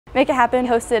Make It Happen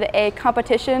hosted a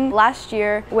competition last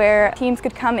year where teams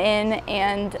could come in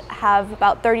and have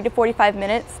about 30 to 45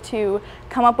 minutes to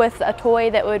come up with a toy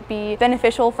that would be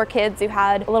beneficial for kids who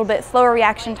had a little bit slower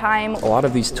reaction time. A lot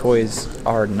of these toys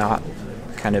are not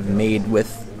kind of made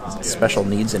with special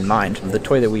needs in mind. The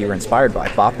toy that we were inspired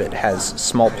by, Bop It, has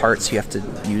small parts. You have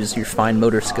to use your fine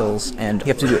motor skills and you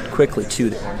have to do it quickly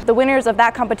too. The winners of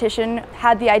that competition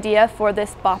had the idea for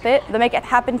this Bop It. The Make It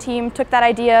Happen team took that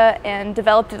idea and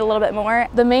developed it a little bit more.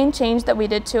 The main change that we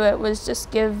did to it was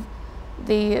just give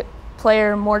the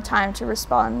player more time to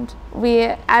respond. We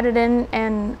added in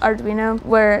an Arduino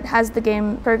where it has the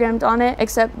game programmed on it,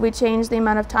 except we changed the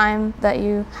amount of time that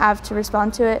you have to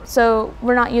respond to it. So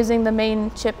we're not using the main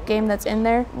chip game that's in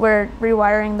there. We're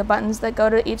rewiring the buttons that go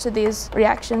to each of these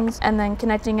reactions and then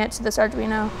connecting it to this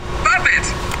Arduino. Bop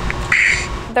it!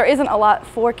 There isn't a lot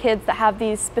for kids that have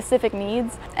these specific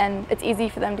needs, and it's easy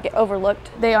for them to get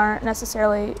overlooked. They aren't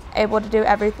necessarily able to do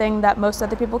everything that most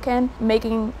other people can.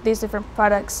 Making these different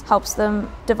products helps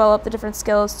them develop the different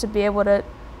skills to be able to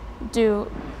do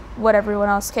what everyone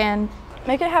else can.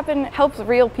 Make It Happen helps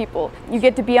real people. You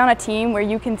get to be on a team where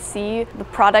you can see the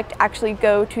product actually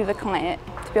go to the client.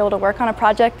 To be able to work on a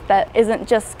project that isn't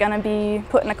just going to be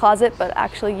put in a closet but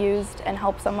actually used and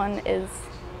help someone is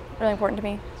really important to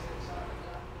me.